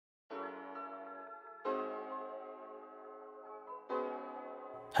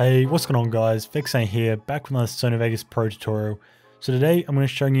Hey, what's going on guys? Vexane here, back with another Sony Vegas Pro tutorial. So today I'm going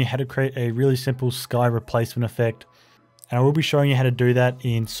to be showing you how to create a really simple sky replacement effect. And I will be showing you how to do that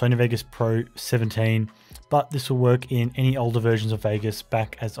in Sony Vegas Pro 17, but this will work in any older versions of Vegas,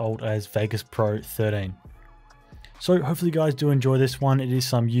 back as old as Vegas Pro 13. So hopefully you guys do enjoy this one. It is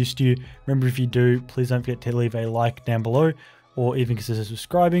some use to you. Remember, if you do, please don't forget to leave a like down below, or even consider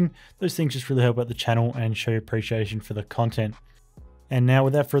subscribing. Those things just really help out the channel and show your appreciation for the content. And now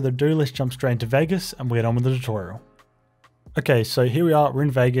without further ado, let's jump straight into Vegas and we'll get on with the tutorial. Okay, so here we are, we're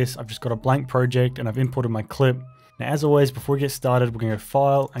in Vegas. I've just got a blank project and I've imported my clip. Now as always, before we get started, we're gonna go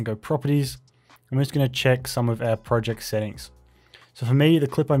File and go Properties. I'm just gonna check some of our project settings. So for me, the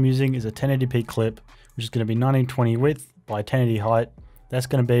clip I'm using is a 1080p clip, which is gonna be 1920 width by 1080 height. That's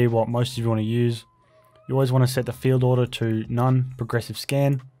gonna be what most of you wanna use. You always wanna set the field order to none, progressive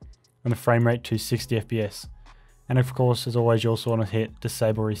scan, and the frame rate to 60 FPS. And of course, as always, you also want to hit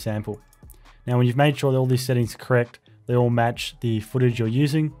disable resample. Now, when you've made sure that all these settings are correct, they all match the footage you're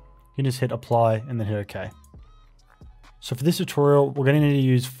using, you can just hit apply and then hit OK. So for this tutorial, we're going to need to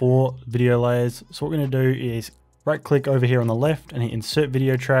use 4 video layers. So what we're going to do is right click over here on the left and hit insert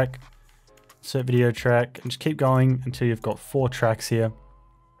video track, and just keep going until you've got 4 tracks here.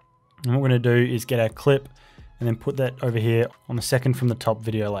 And what we're going to do is get our clip and then put that over here on the second from the top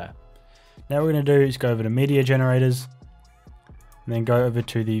video layer. Now what we're going to do is go over to Media Generators, and then go over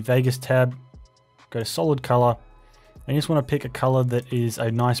to the Vegas tab, go to Solid Color, and you just want to pick a color that is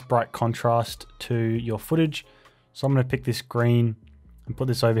a nice bright contrast to your footage. So I'm going to pick this green and put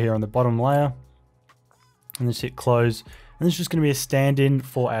this over here on the bottom layer, and just hit close. And this is just going to be a stand-in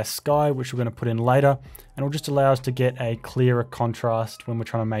for our sky, which we're going to put in later, and it will just allow us to get a clearer contrast when we're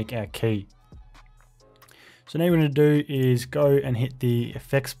trying to make our key. So now what you're going to do is go and hit the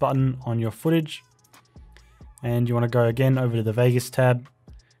effects button on your footage, and you want to go again over to the Vegas tab.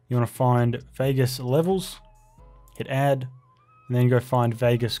 You want to find Vegas levels, hit add, and then go find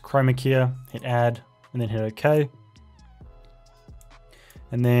Vegas chroma key, hit add, and then hit OK.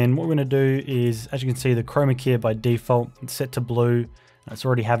 And then what we're going to do is, as you can see, the chroma key by default it's set to blue, and it's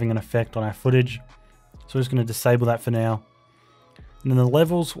already having an effect on our footage. So we're just going to disable that for now. And then the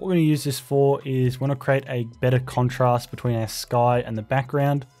levels, what we're going to use this for is we want to create a better contrast between our sky and the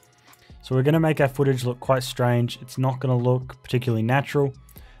background. So we're going to make our footage look quite strange. It's not going to look particularly natural,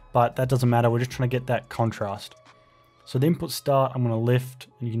 but that doesn't matter. We're just trying to get that contrast. So the input start, I'm going to lift,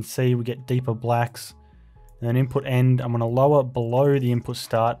 and you can see we get deeper blacks. And then input end, I'm going to lower below the input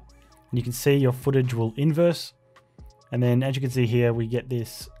start, and you can see your footage will inverse. And then as you can see here, we get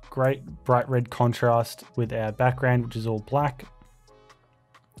this great bright red contrast with our background, which is all black.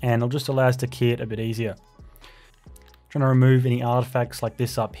 And it'll just allow us to key it a bit easier. Trying to remove any artifacts like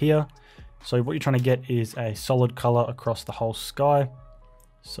this up here. So what you're trying to get is a solid color across the whole sky.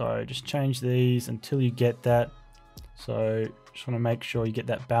 So just change these until you get that. So just want to make sure you get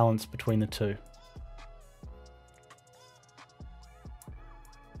that balance between the two.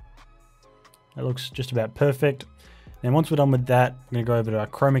 That looks just about perfect. And once we're done with that, I'm going to go over to our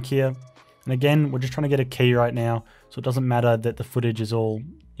chroma key. And again, we're just trying to get a key right now. So it doesn't matter that the footage is all,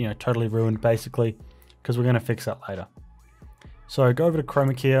 totally ruined basically, because we're going to fix that later. So go over to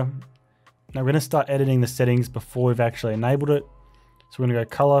chroma key. Now we're going to start editing the settings before we've actually enabled it. So we're going to go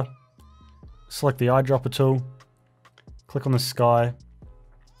color, select the eyedropper tool, click on the sky,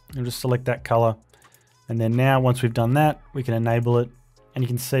 and just select that color. And then now once we've done that, we can enable it, and you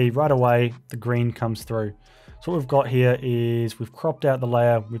can see right away the green comes through. So what we've got here is we've cropped out the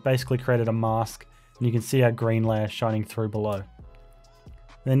layer, we've basically created a mask, and you can see our green layer shining through below.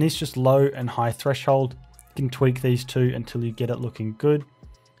 Then this just low and high threshold. You can tweak these two until you get it looking good.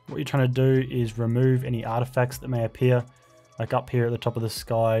 What you're trying to do is remove any artifacts that may appear. Like up here at the top of the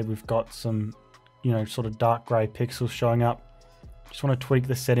sky, we've got some, sort of dark gray pixels showing up. Just want to tweak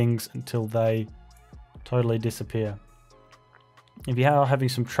the settings until they totally disappear. If you are having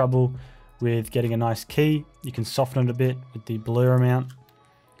some trouble with getting a nice key, you can soften it a bit with the blur amount.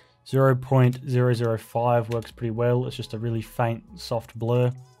 0.005 works pretty well. It's just a really faint, soft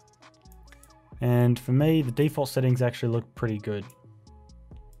blur. And for me, the default settings actually look pretty good.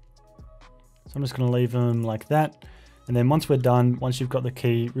 So I'm just going to leave them like that. And then once we're done, once you've got the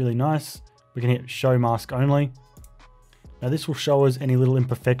key really nice, we can hit show mask only. Now this will show us any little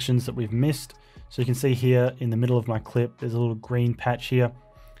imperfections that we've missed. So you can see here in the middle of my clip, there's a little green patch here.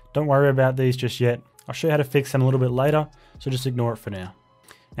 Don't worry about these just yet. I'll show you how to fix them a little bit later, so just ignore it for now.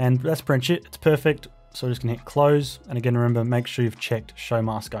 And that's pretty much it, it's perfect. So we're just gonna hit close, and again remember, make sure you've checked show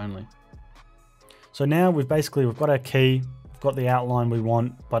mask only. So now we've got our key, we've got the outline we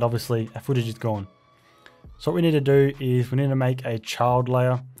want, but obviously our footage is gone. So what we need to do is we need to make a child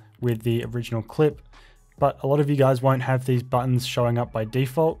layer with the original clip, but a lot of you guys won't have these buttons showing up by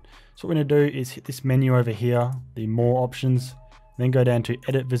default. So what we're going to do is hit this menu over here, the more options, then go down to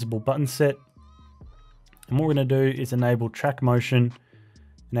edit visible button set. And what we're going to do is enable track motion,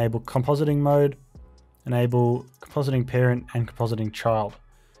 enable compositing mode, enable compositing parent and compositing child.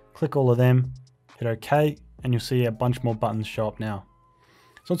 Click all of them, hit OK, and you'll see a bunch more buttons show up now.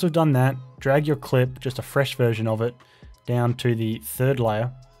 So once we've done that, drag your clip, just a fresh version of it, down to the third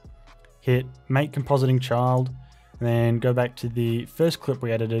layer, hit make compositing child, and then go back to the first clip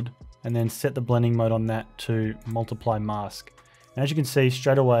we edited, and then set the blending mode on that to multiply mask. And as you can see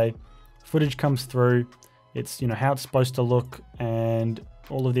straight away, footage comes through, it's how it's supposed to look, and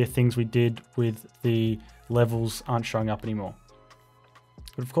all of the things we did with the levels aren't showing up anymore.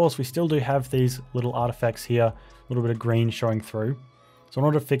 But of course we still do have these little artifacts here, a little bit of green showing through. So in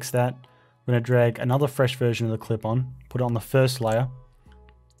order to fix that, we're going to drag another fresh version of the clip on, put it on the first layer,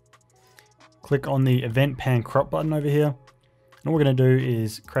 click on the event pan crop button over here, and all we're going to do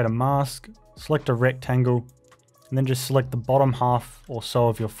is create a mask, select a rectangle, and then just select the bottom half or so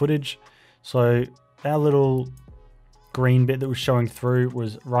of your footage. So our little green bit that was showing through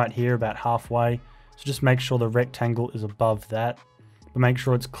was right here about halfway, so just make sure the rectangle is above that, but make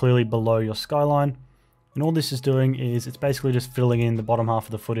sure it's clearly below your skyline. And all this is doing is it's basically just filling in the bottom half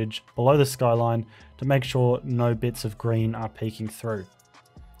of the footage below the skyline to make sure no bits of green are peeking through.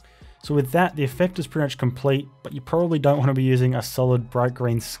 So with that, the effect is pretty much complete, but you probably don't want to be using a solid bright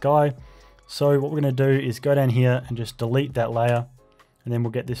green sky. So what we're going to do is go down here and just delete that layer, and then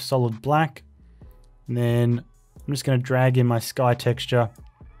we'll get this solid black. And then I'm just going to drag in my sky texture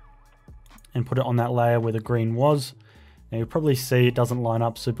and put it on that layer where the green was. Now you'll probably see it doesn't line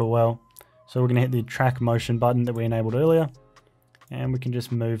up super well. So we're going to hit the track motion button that we enabled earlier, and we can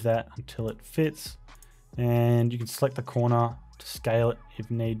just move that until it fits. And you can select the corner to scale it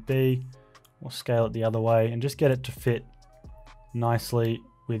if need be, or scale it the other way and just get it to fit nicely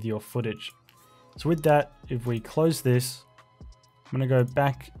with your footage. So with that, if we close this, I'm going to go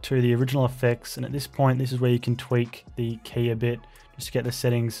back to the original effects, and at this point this is where you can tweak the key a bit just to get the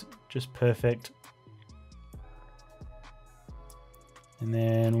settings just perfect. And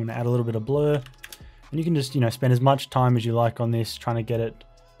then we're going to add a little bit of blur, and you can just spend as much time as you like on this trying to get it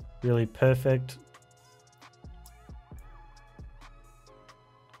really perfect,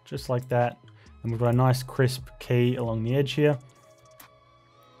 just like that. And we've got a nice crisp key along the edge here.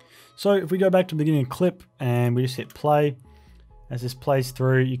 So if we go back to the beginning of the clip and we just hit play, as this plays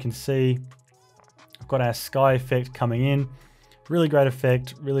through, you can see I've got our sky effect coming in. Really great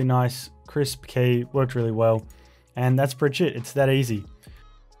effect, really nice crisp key, worked really well. And that's pretty much it. It's that easy.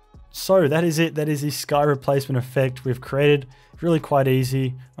 So that is it. That is the sky replacement effect we've created. Really quite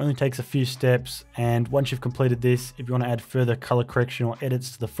easy. Only takes a few steps. And once you've completed this, if you want to add further color correction or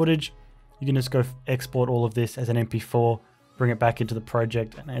edits to the footage, you can just go export all of this as an MP4, bring it back into the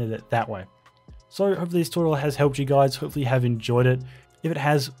project and edit it that way. So hopefully this tutorial has helped you guys. Hopefully you have enjoyed it. If it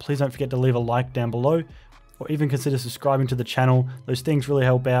has, please don't forget to leave a like down below, or even consider subscribing to the channel. Those things really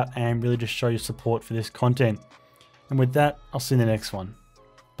help out and really just show your support for this content. And with that, I'll see you in the next one.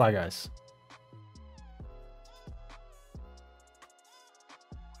 Bye guys.